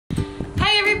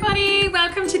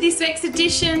this week's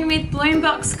edition with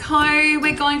BLOOMBOX Co.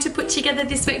 We're going to put together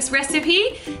this week's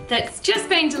recipe that's just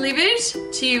been delivered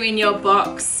to you in your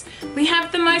box. We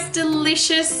have the most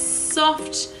delicious,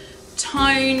 soft,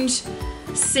 toned,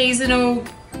 seasonal,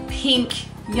 pink,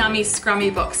 yummy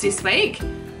scrummy box this week.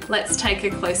 Let's take a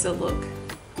closer look.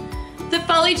 The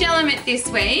foliage element this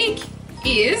week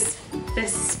is the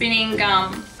spinning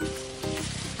gum.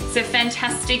 It's a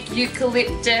fantastic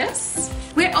eucalyptus.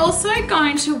 We're also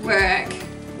going to work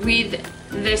with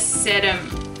the sedum.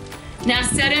 Now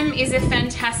sedum is a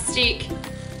fantastic,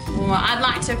 or I'd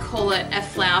like to call it a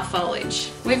flower foliage.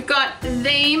 We've got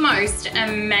the most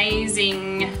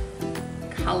amazing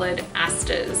coloured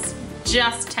asters.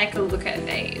 Just take a look at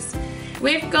these.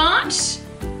 We've got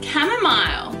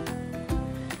chamomile.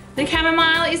 The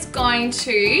chamomile is going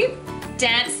to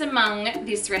dance among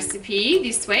this recipe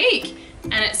this week,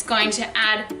 and it's going to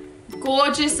add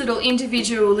gorgeous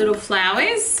individual little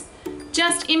flowers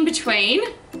just in between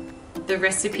the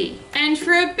recipe. And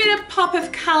for a bit of pop of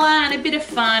colour and a bit of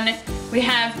fun, we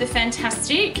have the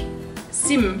fantastic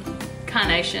sim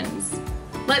carnations.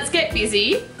 Let's get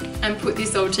busy and put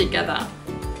this all together.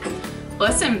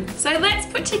 Awesome, so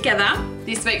let's put together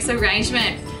this week's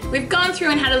arrangement. We've gone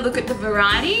through and had a look at the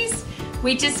varieties.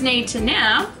 We just need to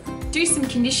now do some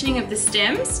conditioning of the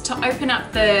stems to open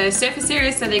up the surface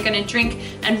area so they're going to drink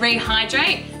and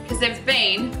rehydrate, because they've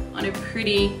been on a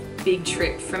pretty big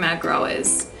trip from our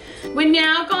growers. We're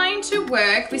now going to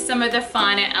work with some of the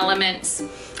finer elements.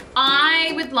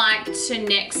 I would like to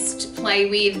next play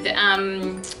with the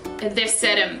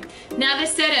sedum. Now the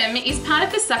sedum is part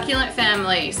of the succulent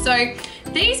family, so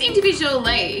these individual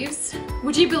leaves,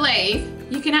 would you believe,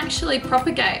 you can actually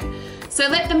propagate. So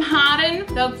let them harden,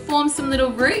 they'll form some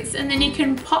little roots, and then you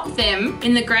can pop them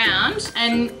in the ground,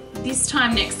 and this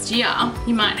time next year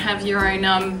you might have your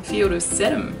own field of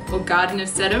sedum or garden of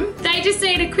sedum. They just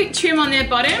need a quick trim on their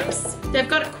bottoms. They've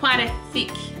got quite a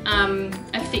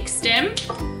thick stem.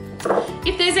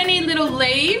 If there's any little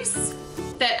leaves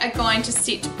that are going to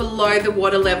sit below the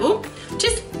water level,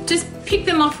 just pick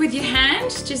them off with your hand,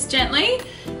 just gently,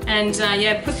 and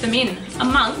yeah, put them in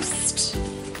amongst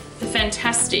the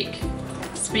fantastic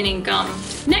spinning gum.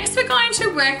 Next we're going to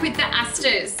work with the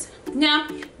asters. Now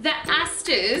the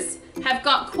asters have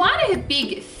got quite a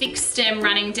big thick stem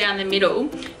running down the middle,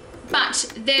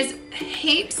 but there's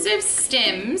heaps of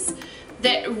stems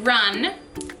that run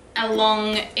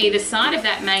along either side of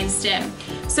that main stem.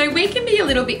 So we can be a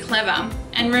little bit clever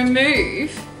and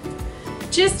remove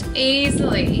just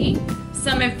easily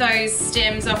some of those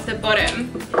stems off the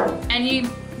bottom, and you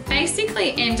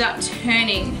basically end up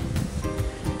turning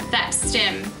that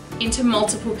stem into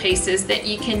multiple pieces that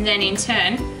you can then in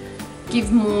turn give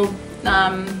more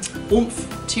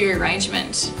oomph to your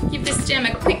arrangement. Give the stem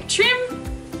a quick trim,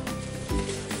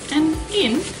 and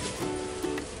in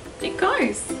it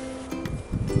goes.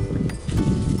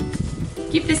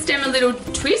 Give the stem a little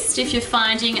twist if you're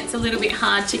finding it's a little bit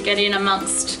hard to get in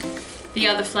amongst the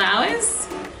other flowers,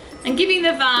 and giving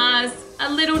the vase a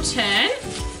little turn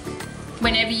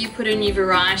whenever you put a new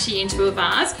variety into a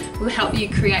vase will help you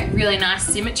create really nice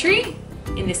symmetry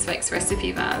in this week's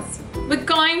recipe vase. We're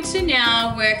going to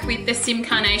now work with the sim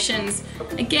carnations.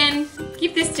 Again,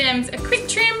 give the stems a quick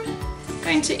trim.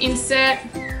 Going to insert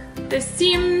the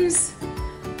sims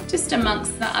just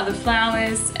amongst the other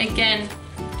flowers. Again,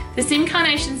 the sim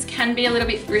carnations can be a little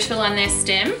bit brittle on their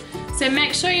stem, so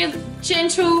make sure you're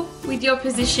gentle with your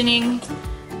positioning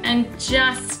and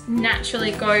just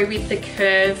naturally go with the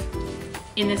curve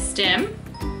in the stem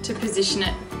to position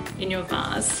it in your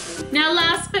vase. Now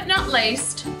last but not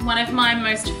least, one of my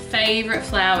most favourite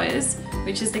flowers,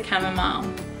 which is the chamomile.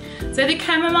 So the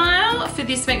chamomile for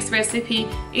this week's recipe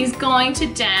is going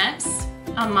to dance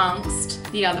amongst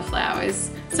the other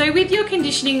flowers. So with your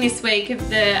conditioning this week of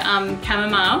the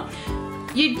chamomile,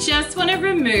 you just want to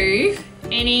remove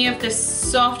any of the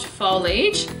soft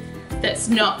foliage that's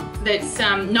not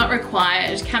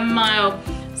required.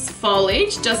 Chamomile's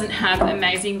foliage doesn't have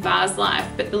amazing vase life,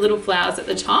 but the little flowers at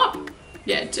the top,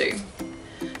 yeah, do.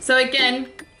 So again,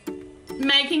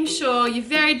 making sure you're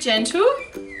very gentle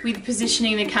with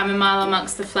positioning the chamomile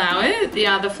amongst the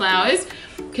other flowers,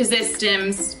 because their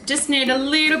stems just need a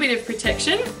little bit of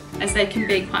protection as they can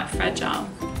be quite fragile.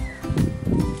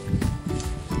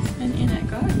 And in it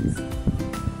goes.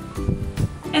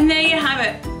 And there you have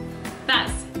it.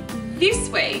 That's this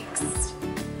week's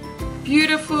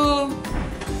beautiful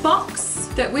box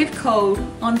that we've called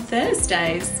on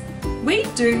Thursdays We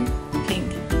Do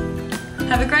Pink.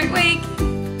 Have a great week.